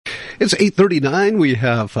It's 8:39. We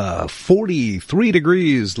have 43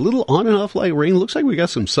 degrees, little on and off light rain. Looks like we got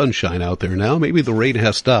some sunshine out there now. Maybe the rain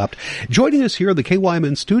has stopped. Joining us here at the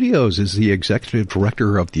KYMN studios is the executive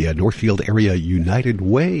director of the Northfield Area United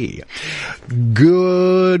Way.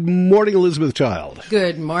 Good morning, Elizabeth Child.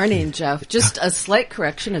 Good morning, Jeff. Just a slight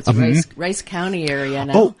correction. It's Rice County area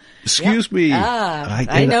now. Oh, excuse me.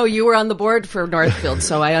 I know you were on the board for Northfield,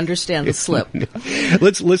 so I understand the slip.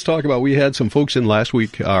 Let's talk about, we had some folks in last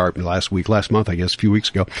month, I guess, a few weeks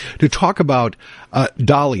ago, to talk about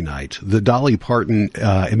Dolly Night, the Dolly Parton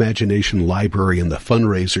Imagination Library and the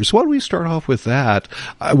fundraiser. So why don't we start off with that?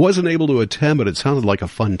 I wasn't able to attend, but it sounded like a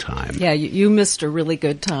fun time. Yeah, you missed a really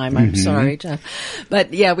good time. I'm sorry, Jeff.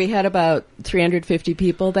 But yeah, we had about 350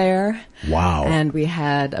 people there. Wow. And we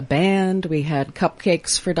had a band, we had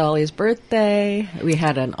cupcakes for Dolly's birthday, we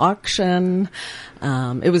had an auction.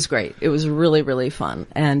 It was great. It was really, really fun.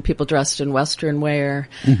 And people dressed in Western wear.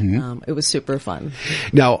 It was super fun.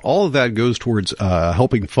 Now, all of that goes towards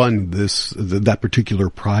helping fund that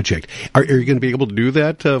particular project. Are you going to be able to do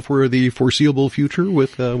that for the foreseeable future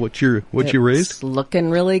with what you raised? It's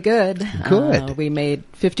looking really good. Good. We made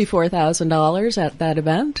 $54,000 at that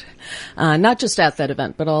event. Not just at that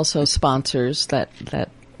event, but also sponsors that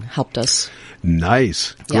helped us.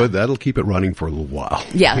 Nice. Yeah. Good. That'll keep it running for a little while.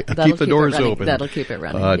 Yeah. Keep the doors open. That'll keep it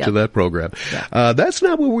running. To that program. Yeah. That's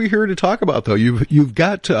not what we're here to talk about, though. You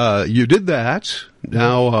did that.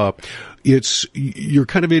 Now, you're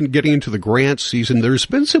kind of getting into the grant season. There's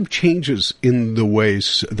been some changes in the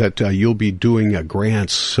ways that you'll be doing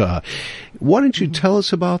grants. Why don't you tell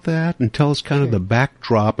us about that and tell us kind of the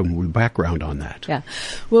backdrop and background on that? Yeah.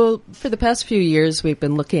 Well, for the past few years, we've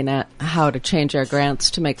been looking at how to change our grants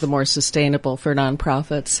to make them more sustainable for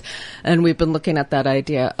nonprofits. And we've been looking at that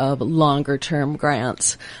idea of longer-term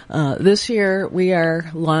grants. This year, we are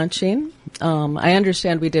launching. I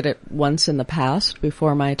understand we did it once in the past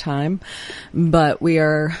before my time, but we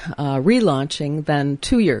are relaunching then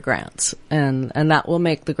 2-year grants, and that will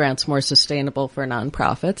make the grants more sustainable for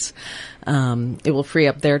nonprofits. It will free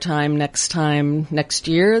up their time next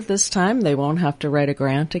year. This time they won't have to write a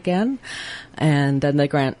grant again, and then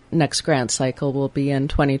the next grant cycle will be in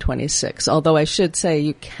 2026. Although I should say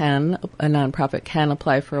a nonprofit can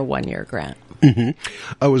apply for a 1-year grant.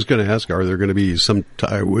 I was going to ask, are there going to be some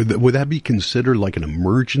would that be considered like an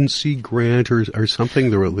emergency grant or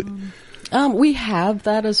something? We have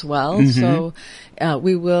that as well. So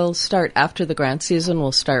we will start after the grant season.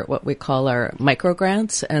 We'll start what we call our micro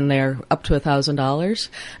grants, and they're up to $1,000.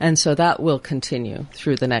 And so that will continue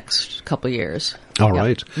through the next couple years. All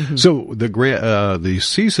right. So the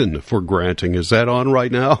season for granting, is that on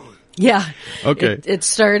right now? Yeah. Okay. It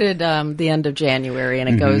started the end of January, and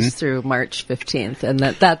it goes through March 15th, and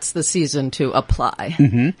that's the season to apply.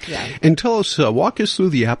 Yeah. And tell us, walk us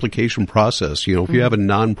through the application process. You know, if you have a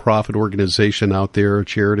nonprofit organization out there, a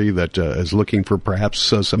charity that is looking for perhaps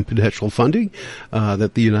some potential funding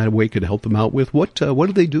that the United Way could help them out with, what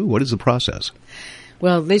do they do? What is the process?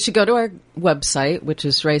 Well, they should go to our website, which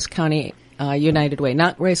is Rice County United Way,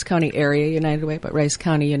 not Rice County Area United Way, but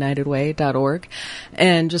ricecountyunitedway.org,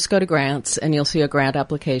 and just go to grants, and you'll see a grant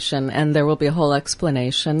application, and there will be a whole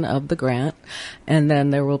explanation of the grant, and then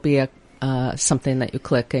there will be something that you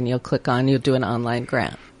click, and you'll do an online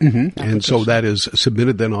grant. And so that is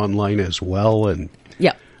submitted then online as well, and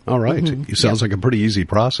yeah. All right. It sounds like a pretty easy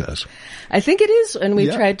process. I think it is, and we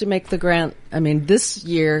tried to make the grant. I mean, this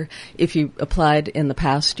year, if you applied in the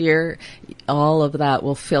past year, all of that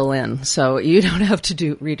will fill in, so you don't have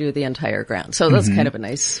to redo the entire grant. So that's kind of a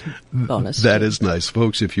nice bonus. That is nice.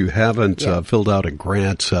 Folks, if you haven't filled out a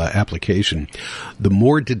grant application, the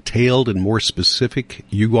more detailed and more specific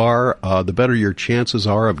you are, the better your chances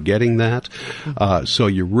are of getting that. So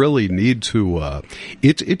you really need to,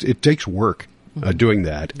 it takes work. Doing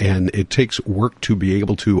that, and it takes work to be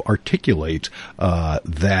able to articulate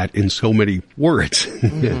that in so many words.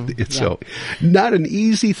 So, not an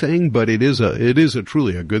easy thing, but it is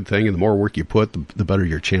truly a good thing. And the more work you put, the better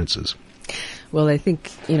your chances. Well, I think,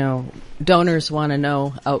 donors want to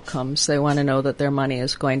know outcomes. They want to know that their money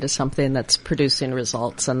is going to something that's producing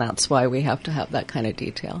results, and that's why we have to have that kind of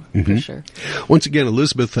detail, for sure. Once again,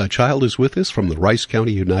 Elizabeth Child is with us from the Rice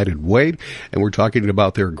County United Way, and we're talking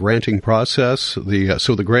about their granting process.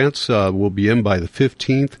 So the grants will be in by the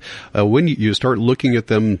 15th. When you start looking at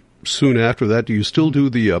them soon after that, do you still do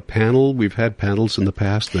the panel? We've had panels in the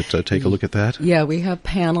past that take a look at that. Yeah, we have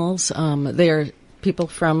panels. They are people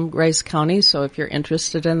from Rice County, so if you're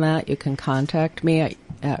interested in that, you can contact me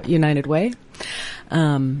at United Way.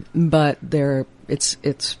 But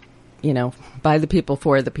it's by the people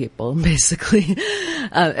for the people, basically.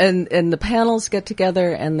 And the panels get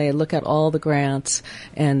together and they look at all the grants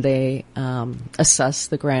and they assess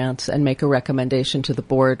the grants and make a recommendation to the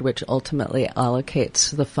board, which ultimately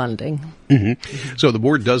allocates the funding. Mm-hmm. So the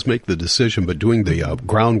board does make the decision, but doing the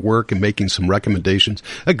groundwork and making some recommendations,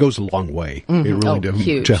 that goes a long way. Mm-hmm. It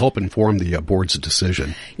really to help inform the board's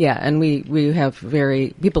decision. Yeah, and we have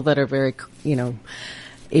people that are very,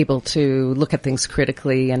 able to look at things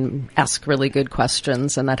critically and ask really good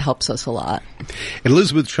questions, and that helps us a lot.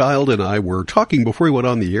 Elizabeth Child and I were talking before we went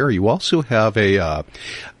on the air. You also have the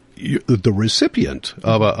recipient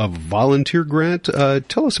of a volunteer grant.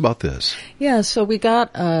 Tell us about this. Yeah, so we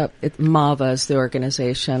got MAVA is the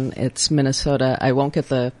organization. It's Minnesota. I won't get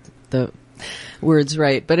the words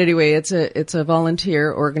right, but anyway, it's a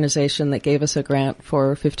volunteer organization that gave us a grant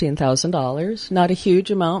for $15,000. Not a huge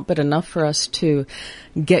amount, but enough for us to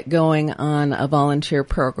get going on a volunteer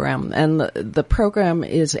program. And the program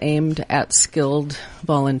is aimed at skilled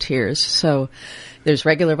volunteers. So there's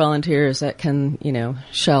regular volunteers that can,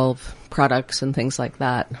 shelve products and things like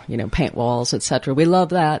that, paint walls, etc. We love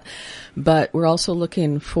that, but we're also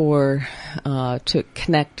looking for to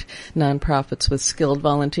connect nonprofits with skilled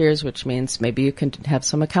volunteers, which means maybe you can have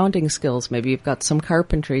some accounting skills, maybe you've got some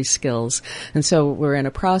carpentry skills, and so we're in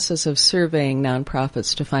a process of surveying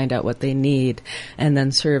nonprofits to find out what they need, and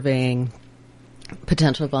then surveying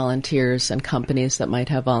potential volunteers and companies that might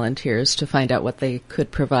have volunteers to find out what they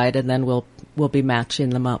could provide, and then we'll be matching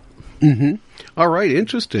them up. Mm-hmm. All right,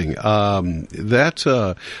 interesting. Let's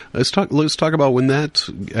talk about when that.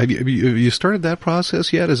 Have you started that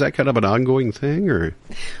process yet? Is that kind of an ongoing thing, or?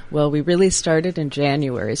 Well, we really started in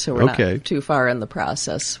January, so we're not too far in the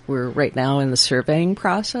process. We're right now in the surveying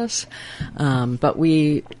process, but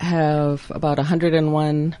we have about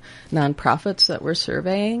 101 nonprofits that we're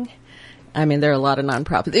surveying. I mean, there are a lot of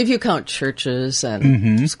nonprofits. If you count churches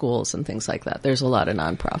and schools and things like that, there's a lot of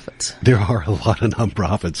nonprofits. There are a lot of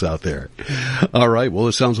nonprofits out there. All right. Well,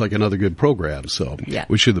 it sounds like another good program, so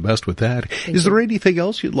wish you the best with that. Is there anything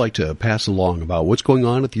else you'd like to pass along about what's going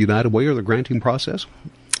on at the United Way or the granting process?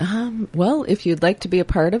 Well, if you'd like to be a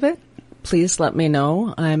part of it, please let me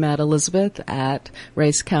know. I'm at Elizabeth at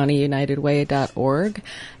RiceCountyUnitedWay.org,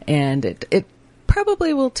 and it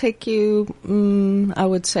probably will take you, I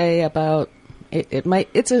would say, about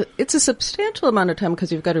it's a substantial amount of time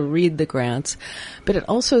because you've got to read the grants, but it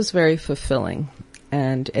also is very fulfilling,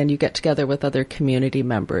 and you get together with other community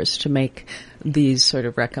members to make these sort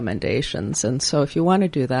of recommendations. And so, if you want to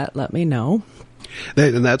do that, let me know.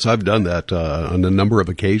 And I've done that on a number of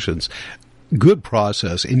occasions. Good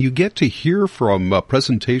process, and you get to hear from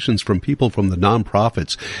presentations from people from the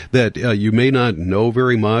nonprofits that you may not know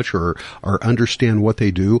very much or understand what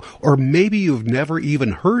they do, or maybe you've never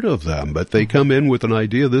even heard of them, but they come in with an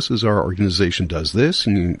idea, this is our organization does this,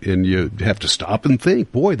 and you have to stop and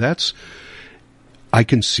think, boy, I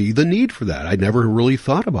can see the need for that. I never really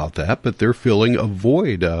thought about that, but they're filling a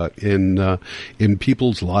void in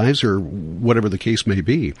people's lives or whatever the case may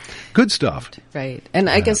be. Good stuff. Right. And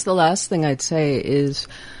I guess the last thing I'd say is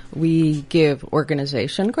we give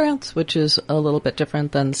organization grants, which is a little bit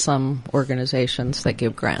different than some organizations that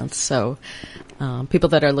give grants. So people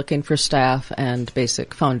that are looking for staff and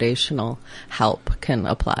basic foundational help can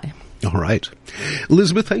apply. All right.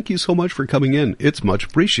 Elizabeth, thank you so much for coming in. It's much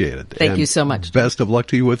appreciated. Thank you so much. Best of luck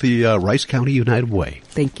to you with the Rice County United Way.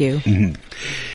 Thank you. Mm-hmm.